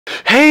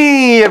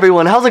Hey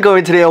everyone, how's it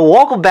going today? And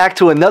welcome back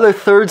to another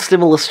third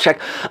stimulus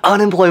check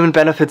unemployment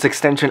benefits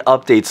extension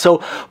update.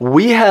 So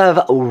we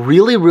have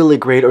really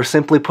great, or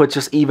simply put,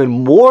 just even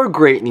more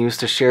great news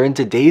to share in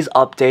today's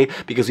update,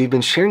 because we've been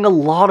sharing a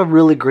lot of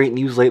really great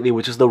news lately,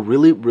 which is the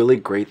really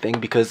great thing,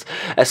 because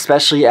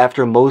especially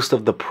after most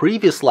of the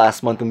previous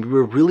last month, and we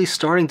were really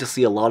starting to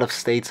see a lot of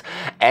states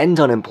end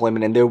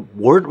unemployment, and there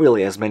weren't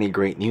really as many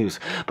great news.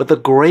 But the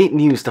great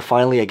news to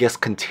finally, I guess,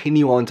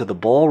 continue on to the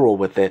ball roll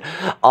with it,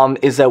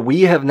 is that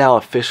we have now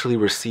officially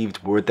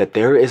received word that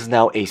there is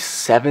now a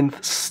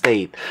 7th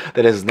state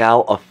that has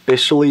now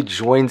officially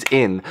joined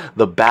in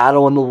the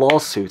battle and the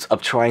lawsuits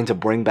of trying to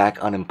bring back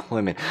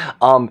unemployment.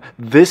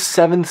 This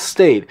 7th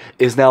state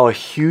is now a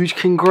huge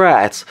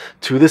congrats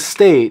to the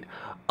state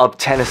of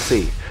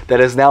Tennessee that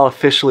has now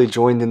officially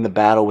joined in the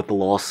battle with the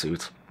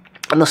lawsuits.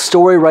 And the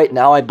story right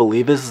now, I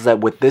believe, is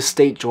that with this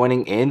state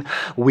joining in,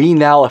 we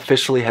now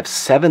officially have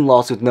 7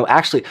 lawsuits. No,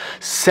 actually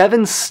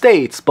 7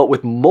 states, but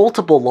with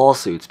multiple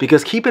lawsuits.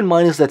 Because keep in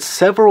mind is that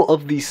several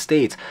of these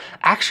states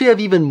actually have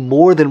even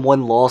more than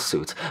one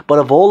lawsuit. But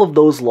of all of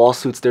those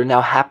lawsuits, they're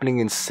now happening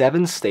in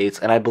 7 states.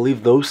 And I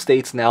believe those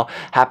states now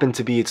happen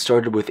to be, it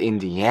started with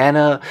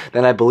Indiana,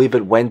 then I believe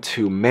it went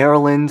to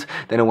Maryland,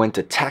 then it went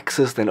to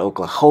Texas, then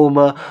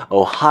Oklahoma,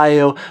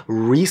 Ohio,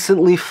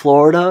 recently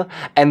Florida,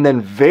 and then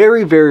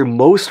very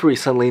most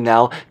recently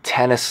now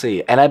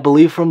Tennessee. And I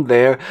believe from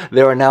there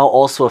are now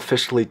also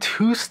officially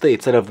 2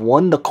 states that have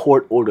won the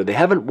court order. They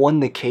haven't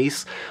won the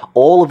case.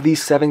 All of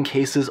these 7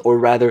 cases, or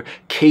rather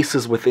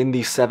cases within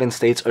these 7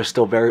 states, are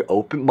still very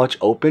much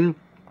open.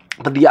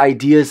 But the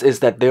idea is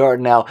that there are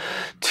now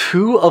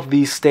 2 of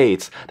these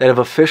states that have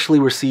officially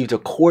received a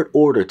court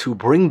order to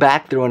bring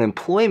back their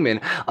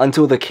unemployment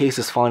until the case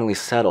is finally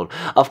settled.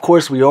 Of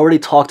course, we already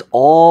talked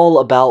all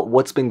about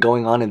what's been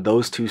going on in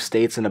those 2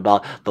 states and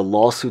about the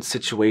lawsuit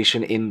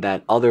situation in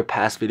that other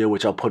past video,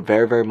 which I'll put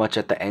very much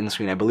at the end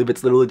screen. I believe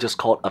it's literally just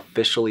called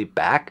Officially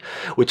Back,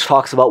 which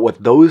talks about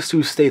what those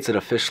 2 states that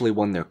officially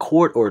won their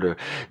court order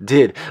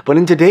did. But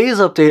in today's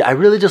update, I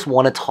really just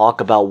want to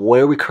talk about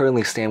where we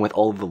currently stand with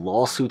all of the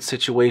lawsuits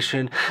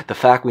situation, the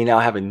fact we now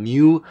have a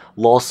new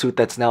lawsuit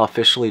that's now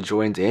officially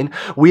joined in.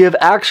 We have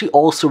actually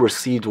also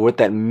received word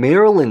that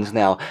Maryland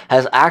now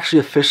has actually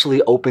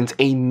officially opened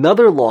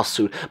another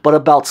lawsuit, but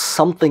about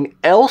something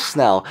else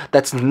now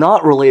that's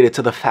not related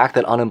to the fact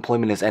that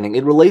unemployment is ending.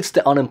 It relates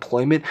to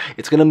unemployment.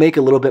 It's going to make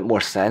a little bit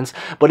more sense,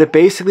 but it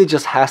basically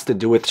just has to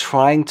do with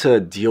trying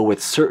to deal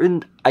with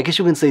certain, I guess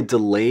you can say,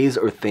 delays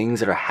or things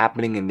that are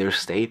happening in their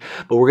state.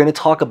 But we're going to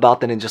talk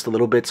about that in just a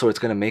little bit, so it's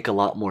going to make a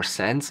lot more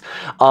sense.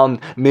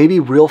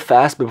 Maybe real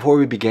fast before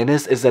we begin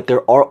is that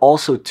there are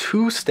also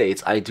 2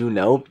 states I do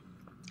know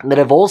that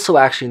have also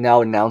actually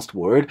now announced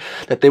word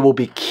that they will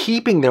be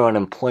keeping their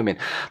unemployment.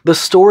 The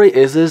story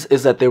is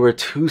that there were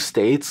 2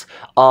 states.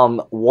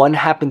 One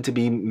happened to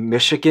be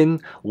Michigan,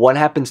 one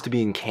happens to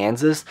be in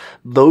Kansas.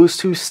 Those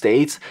 2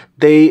 states,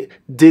 they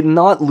did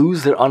not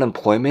lose their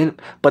unemployment,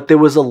 but there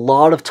was a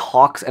lot of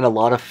talks and a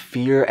lot of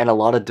fear and a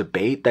lot of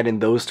debate that in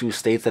those 2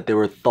 states that there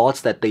were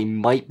thoughts that they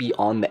might be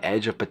on the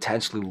edge of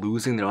potentially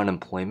losing their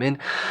unemployment.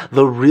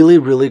 The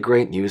really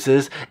great news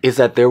is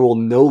that there will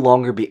no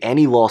longer be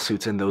any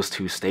lawsuits in those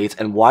 2 states.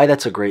 And why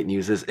that's a great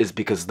news is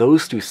because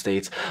those 2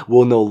 states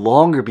will no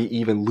longer be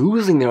even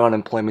losing their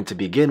unemployment to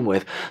begin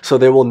with, so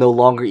there will no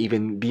longer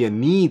even be a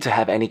need to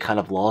have any kind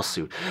of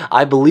lawsuit.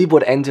 I believe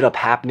what ended up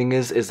happening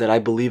is that I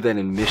believe that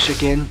in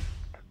Michigan,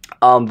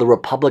 the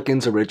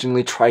Republicans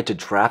originally tried to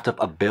draft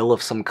up a bill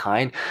of some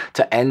kind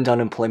to end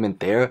unemployment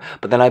there,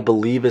 but then I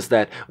believe is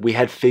that we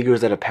had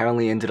figures that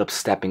apparently ended up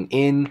stepping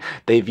in.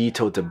 They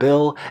vetoed the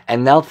bill,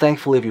 and now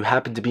thankfully, if you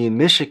happen to be in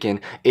Michigan,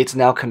 it's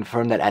now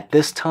confirmed that at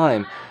this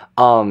time,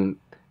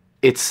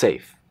 it's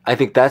safe. I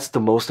think that's the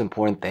most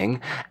important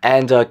thing.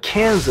 And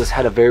Kansas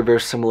had a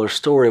very similar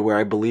story where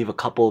I believe a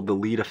couple of the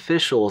lead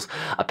officials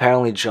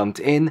apparently jumped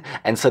in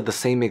and said the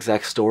same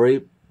exact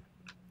story.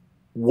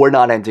 We're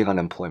not ending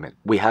unemployment.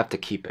 We have to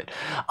keep it.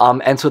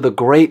 And so the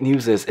great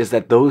news is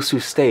that those 2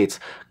 states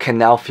can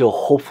now feel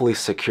hopefully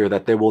secure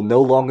that there will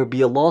no longer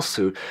be a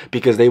lawsuit,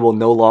 because they will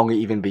no longer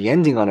even be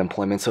ending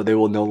unemployment, so there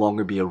will no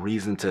longer be a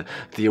reason to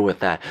deal with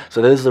that.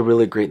 So this is a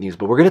really great news.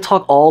 But we're going to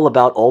talk all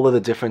about all of the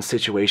different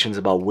situations,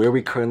 about where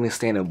we currently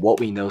stand and what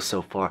we know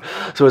so far.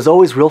 So as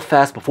always, real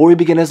fast, before we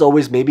begin, as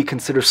always, maybe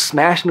consider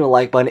smashing the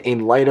like button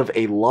in light of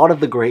a lot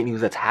of the great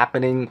news that's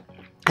happening.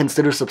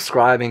 Consider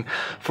subscribing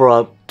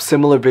for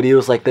similar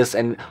videos like this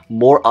and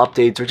more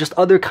updates, or just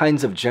other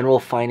kinds of general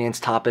finance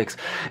topics.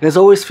 And as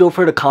always, feel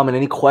free to comment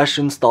any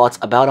questions, thoughts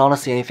about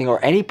honestly anything,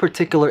 or any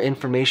particular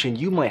information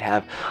you might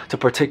have to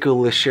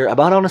particularly share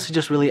about honestly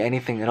just really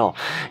anything at all.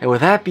 And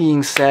with that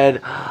being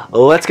said,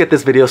 let's get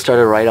this video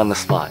started right on the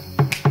spot.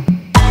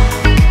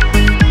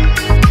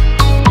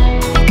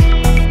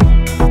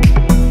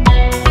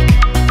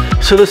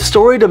 So the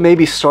story to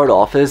maybe start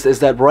off is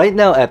that right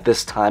now at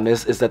this time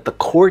is that the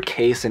court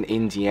case in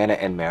Indiana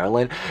and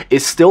Maryland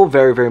is still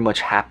very, very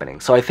much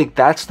happening. So I think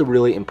that's the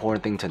really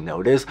important thing to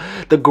notice.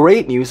 The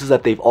great news is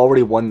that they've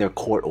already won their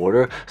court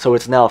order, so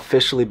it's now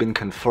officially been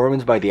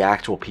confirmed by the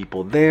actual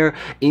people there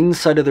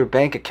inside of their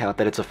bank account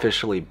that it's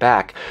officially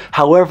back.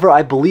 However,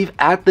 I believe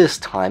at this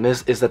time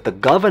is that the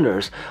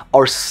governors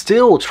are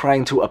still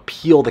trying to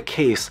appeal the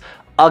case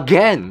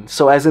again.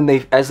 So as in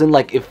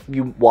like if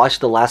you watch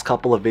the last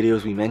couple of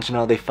videos, we mentioned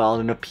how they filed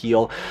an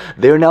appeal.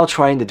 They're now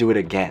trying to do it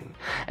again.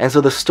 And so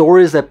the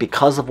story is that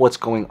because of what's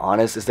going on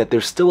is that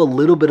there's still a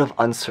little bit of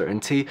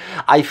uncertainty.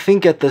 I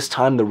think at this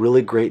time the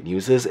really great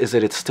news is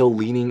that it's still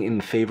leaning in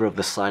favor of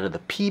the side of the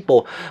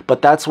people,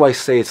 but that's why I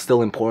say it's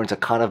still important to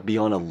kind of be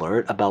on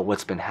alert about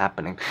what's been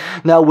happening.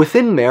 Now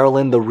within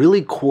Maryland, the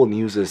really cool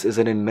news is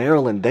that in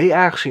Maryland they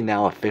actually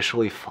now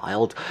officially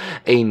filed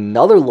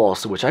another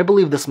lawsuit, which I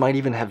believe this might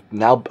even have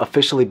now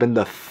officially been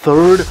the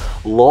third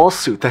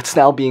lawsuit that's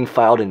now being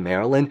filed in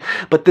Maryland.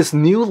 But this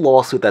new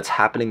lawsuit that's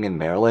happening in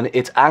Maryland,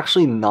 it's actually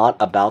not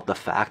about the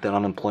fact that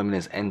unemployment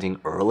is ending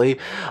early.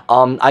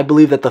 I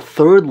believe that the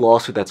third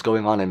lawsuit that's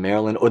going on in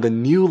Maryland, or the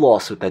new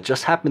lawsuit that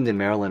just happened in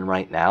Maryland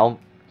right now,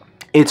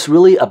 it's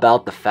really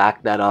about the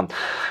fact that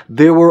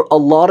there were a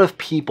lot of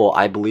people,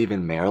 I believe,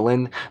 in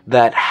Maryland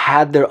that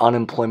had their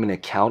unemployment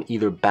account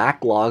either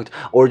backlogged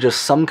or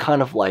just some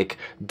kind of like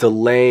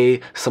delay.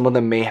 Some of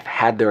them may have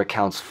had their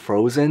accounts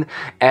frozen,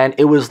 and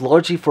it was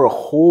largely for a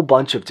whole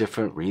bunch of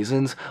different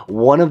reasons.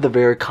 One of the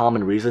very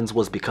common reasons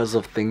was because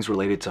of things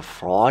related to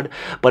fraud,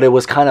 but it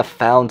was kind of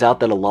found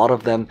out that a lot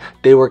of them,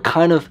 they were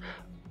kind of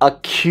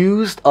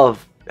accused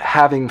of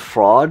having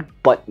fraud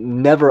but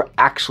never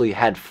actually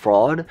had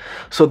fraud.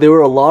 So there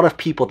were a lot of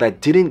people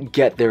that didn't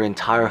get their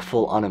entire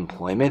full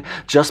unemployment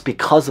just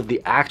because of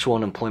the actual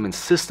unemployment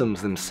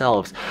systems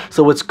themselves.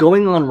 So what's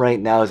going on right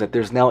now is that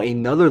there's now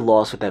another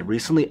lawsuit that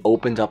recently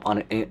opened up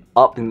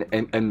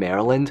in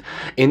Maryland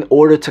in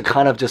order to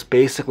kind of just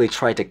basically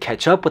try to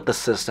catch up with the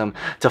system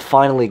to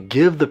finally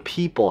give the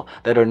people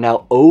that are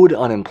now owed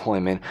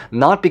unemployment,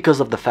 not because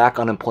of the fact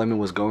unemployment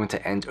was going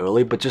to end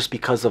early, but just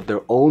because of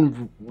their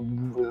own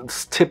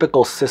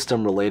typical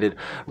system related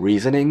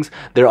reasonings,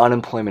 their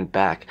unemployment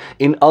back.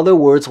 In other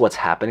words, what's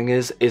happening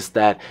is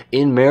that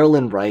in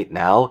Maryland right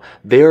now,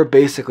 they're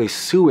basically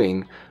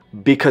suing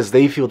because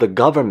they feel the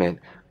government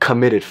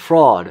committed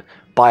fraud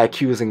by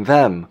accusing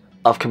them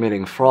of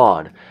committing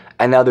fraud.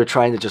 And now they're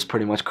trying to just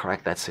pretty much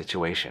correct that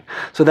situation.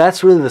 So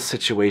that's really the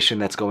situation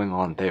that's going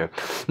on there.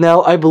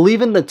 Now, I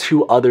believe in the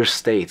two other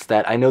states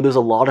that I know there's a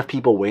lot of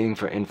people waiting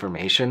for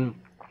information,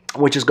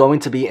 which is going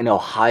to be in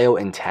Ohio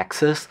and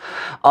Texas.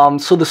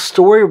 So the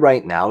story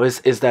right now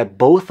is that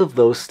both of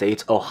those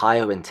states,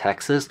 Ohio and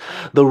Texas,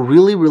 the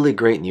really, really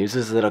great news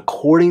is that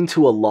according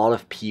to a lot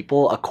of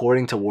people,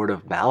 according to word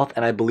of mouth,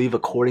 and I believe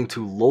according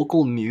to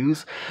local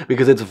news,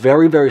 because it's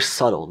very, very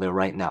subtle there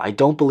right now. I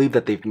don't believe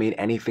that they've made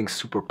anything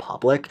super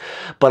public,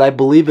 but I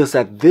believe is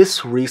that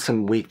this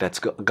recent week that's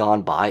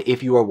gone by,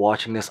 if you are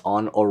watching this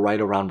on or right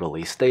around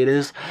release date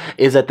is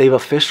that they've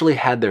officially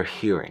had their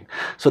hearing.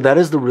 So that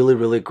is the really,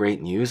 really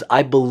great news.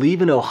 I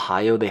believe in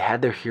Ohio, they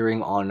had their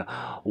hearing on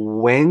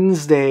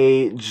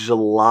Wednesday,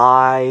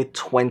 July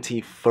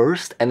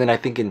 21st. And then I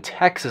think in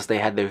Texas, they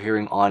had their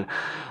hearing on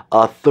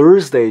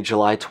Thursday,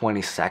 July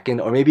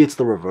 22nd, or maybe it's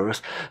the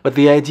reverse. But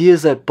the idea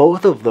is that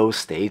both of those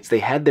states, they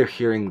had their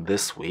hearing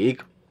this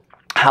week.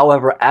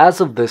 However, as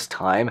of this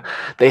time,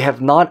 they have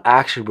not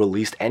actually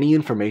released any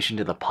information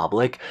to the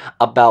public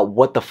about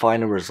what the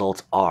final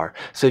results are.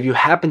 So if you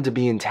happen to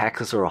be in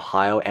Texas or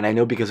Ohio, and I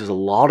know because there's a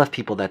lot of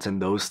people that's in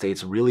those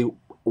states really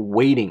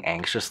waiting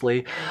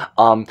anxiously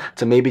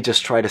to maybe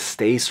just try to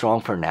stay strong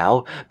for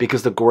now,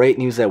 because the great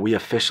news that we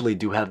officially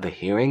do have the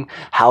hearing.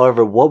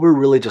 However, what we're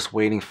really just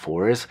waiting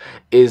for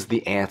is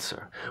the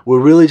answer. We're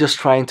really just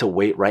trying to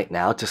wait right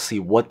now to see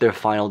what their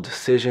final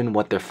decision,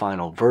 what their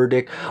final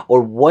verdict,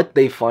 or what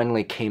they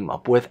finally came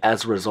up with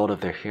as a result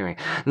of their hearing.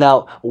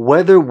 Now,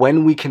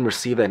 when we can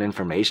receive that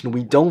information,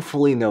 we don't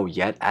fully know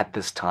yet at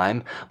this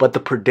time, but the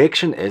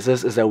prediction is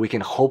that we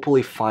can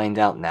hopefully find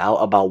out now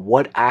about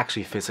what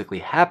actually physically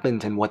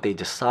happened and what they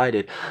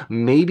decided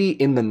maybe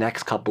in the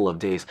next couple of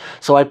days.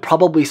 So I'd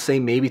probably say,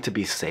 maybe to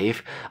be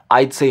safe,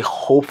 I'd say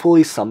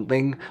hopefully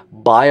something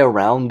by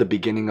around the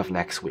beginning of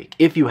next week,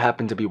 if you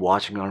happen to be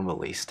watching on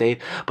release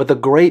date. But the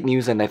great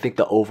news, and I think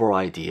the overall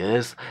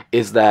idea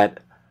is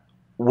that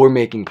we're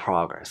making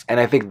progress. And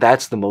I think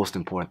that's the most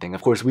important thing.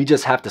 Of course, we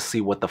just have to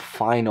see what the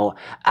final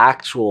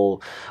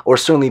actual, or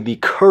certainly the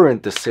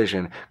current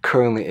decision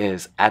currently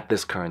is at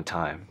this current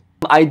time.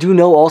 I do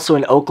know also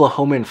in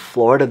Oklahoma and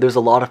Florida, there's a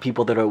lot of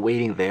people that are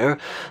waiting there.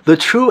 The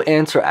true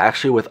answer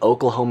actually with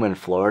Oklahoma and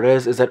Florida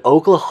is that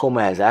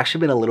Oklahoma has actually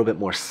been a little bit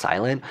more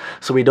silent,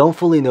 so we don't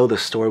fully know the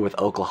story with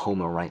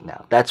Oklahoma right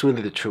now. That's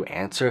really the true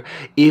answer.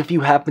 If you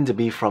happen to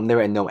be from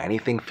there and know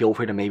anything, feel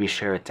free to maybe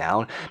share it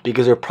down,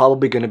 because they're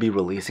probably going to be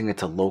releasing it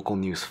to local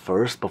news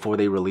first before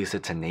they release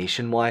it to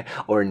nationwide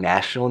or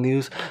national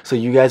news, so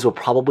you guys will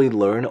probably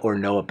learn or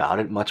know about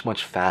it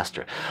much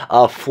faster.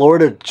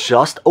 Florida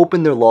just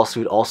opened their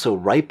lawsuit also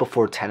right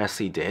before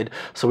Tennessee did,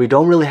 so we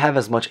don't really have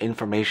as much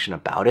information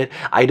about it.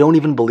 I don't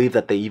even believe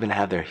that they even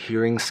have their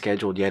hearing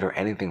scheduled yet or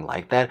anything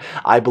like that.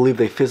 I believe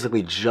they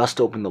physically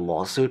just opened the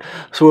lawsuit,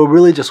 so we're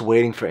really just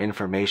waiting for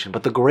information.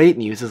 But the great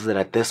news is that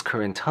at this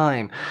current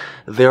time,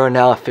 there are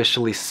now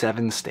officially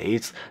 7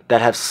 states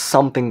that have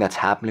something that's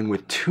happening,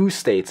 with 2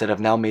 states that have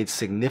now made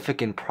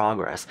significant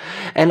progress.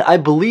 And I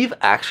believe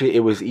actually it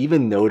was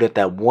even noted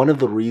that one of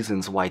the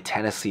reasons why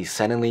Tennessee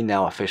suddenly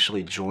now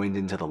officially joined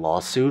into the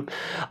lawsuit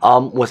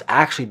was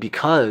actually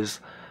because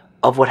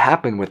of what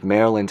happened with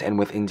Maryland and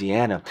with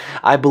Indiana.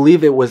 I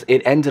believe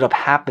it ended up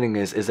happening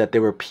is that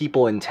there were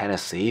people in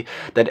Tennessee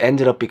that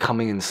ended up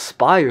becoming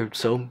inspired,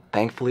 so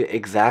thankfully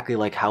exactly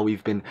like how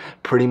we've been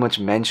pretty much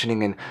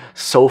mentioning, and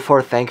so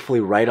far thankfully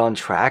right on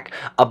track,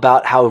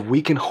 about how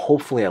we can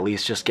hopefully at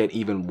least just get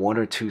even 1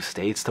 or 2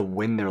 states to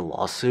win their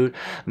lawsuit.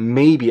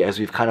 Maybe, as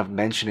we've kind of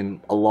mentioned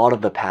in a lot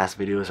of the past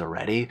videos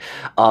already,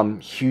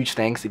 huge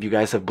thanks if you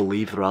guys have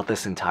believed throughout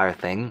this entire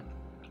thing,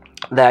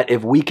 that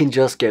if we can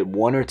just get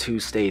 1 or 2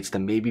 states to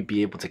maybe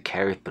be able to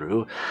carry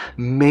through,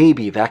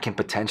 maybe that can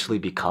potentially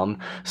become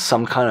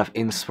some kind of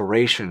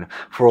inspiration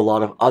for a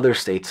lot of other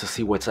states to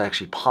see what's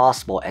actually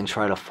possible and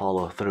try to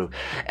follow through.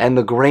 And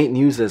the great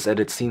news is that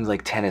it seems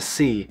like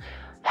Tennessee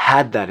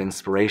had that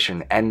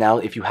inspiration, and now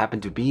if you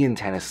happen to be in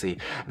Tennessee,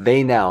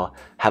 they now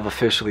have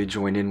officially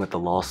joined in with the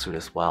lawsuit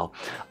as well,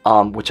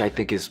 which I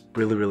think is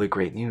really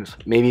great news.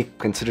 Maybe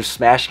consider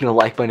smashing the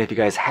like button if you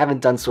guys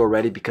haven't done so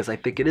already, because I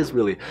think it is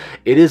really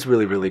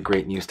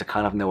great news to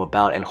kind of know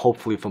about, and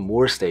hopefully for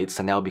more states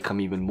to now become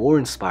even more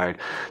inspired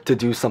to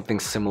do something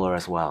similar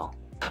as well.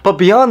 But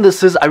beyond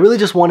this I really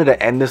just wanted to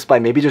end this by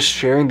maybe just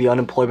sharing the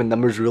unemployment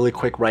numbers really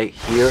quick right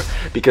here,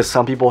 because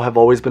some people have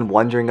always been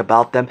wondering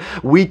about them.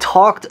 We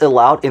talked a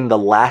lot in the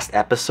last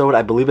episode,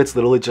 I believe it's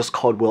literally just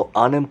called Will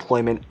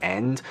Unemployment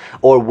End,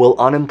 or Will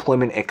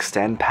Unemployment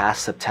Extend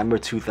past September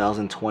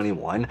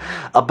 2021,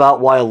 about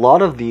why a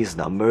lot of these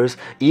numbers,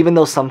 even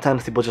though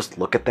sometimes people just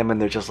look at them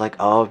and they're just like,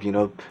 oh, you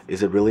know,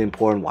 is it really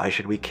important? Why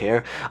should we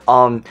care?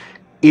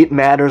 It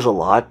matters a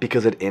lot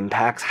because it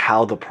impacts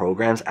how the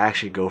programs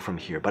actually go from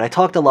here. But I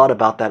talked a lot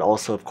about that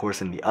also, of course,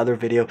 in the other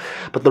video.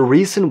 But the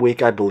recent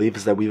week, I believe,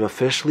 is that we've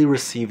officially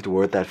received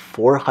word that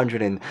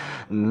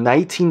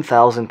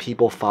 419,000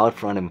 people filed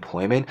for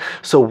unemployment.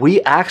 So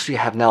we actually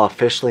have now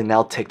officially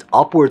ticked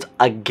upwards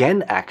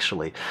again,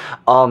 actually.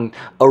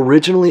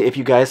 Originally, if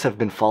you guys have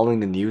been following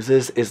the news,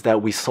 is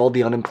that we saw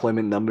the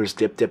unemployment numbers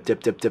dip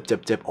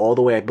all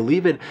the way. I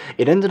believe it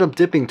ended up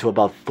dipping to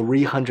about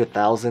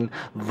 300,000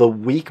 the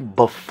week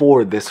before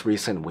this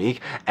recent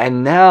week,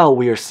 and now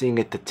we are seeing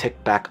it to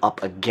tick back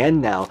up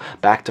again now,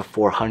 back to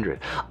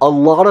 400. A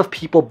lot of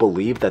people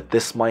believe that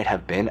this might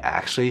have been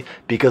actually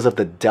because of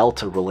the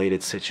Delta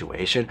related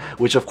situation,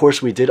 which of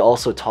course we did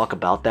also talk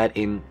about that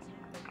in,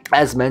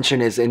 as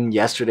mentioned, is in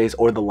yesterday's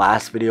or the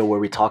last video where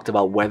we talked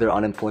about whether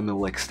unemployment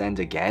will extend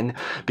again,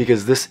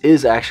 because this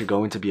is actually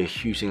going to be a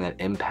huge thing that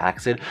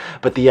impacts it.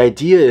 But the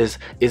idea is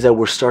that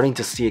we're starting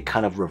to see it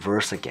kind of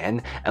reverse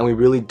again, and we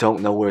really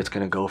don't know where it's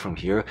going to go from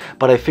here.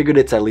 But I figured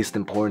it's at least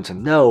important to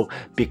know,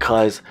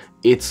 because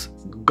it's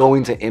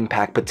going to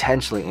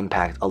potentially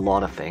impact a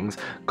lot of things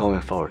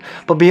going forward.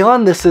 But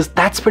beyond this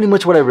that's pretty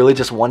much what I really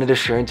just wanted to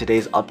share in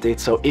today's update.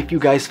 So if you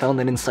guys found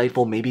that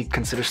insightful, maybe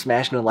consider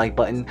smashing the like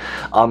button,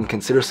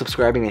 consider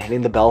subscribing and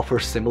hitting the bell for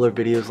similar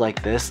videos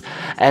like this.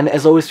 And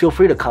as always, feel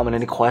free to comment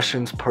any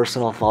questions,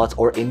 personal thoughts,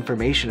 or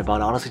information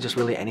about honestly just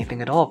really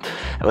anything at all.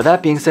 And with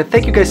that being said,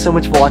 thank you guys so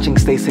much for watching.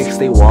 Stay safe,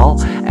 stay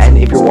well, and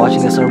if you're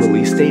watching this on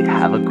release date,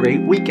 have a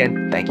great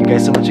weekend. Thank you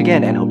guys so much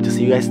again, and hope to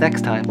see you guys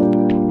next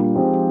time.